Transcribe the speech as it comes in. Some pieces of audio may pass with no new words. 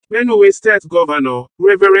Benue State Governor,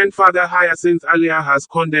 Reverend Father Hyacinth Alia has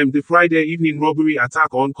condemned the Friday evening robbery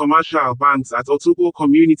attack on commercial banks at Otukpo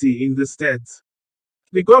community in the state.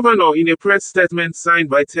 The governor, in a press statement signed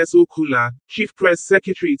by Teso Kula, chief press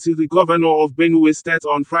secretary to the governor of Benue State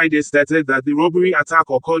on Friday, stated that the robbery attack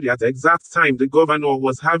occurred at exact time the governor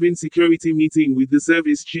was having security meeting with the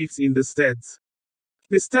service chiefs in the state.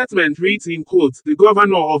 The statement reads in quotes, "The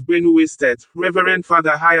governor of Benue State, Reverend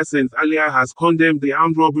Father Hyacinth Alia, has condemned the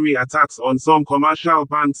armed robbery attacks on some commercial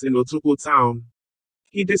banks in Otukpo town."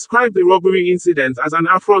 He described the robbery incident as an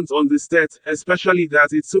affront on the state, especially that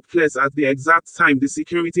it took place at the exact time the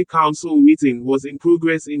Security Council meeting was in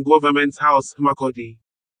progress in Government House, Makurdi.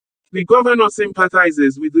 The governor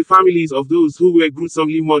sympathizes with the families of those who were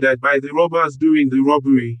gruesomely murdered by the robbers during the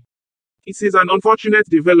robbery. It is an unfortunate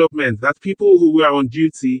development that people who were on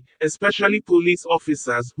duty, especially police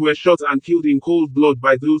officers, were shot and killed in cold blood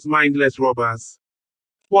by those mindless robbers.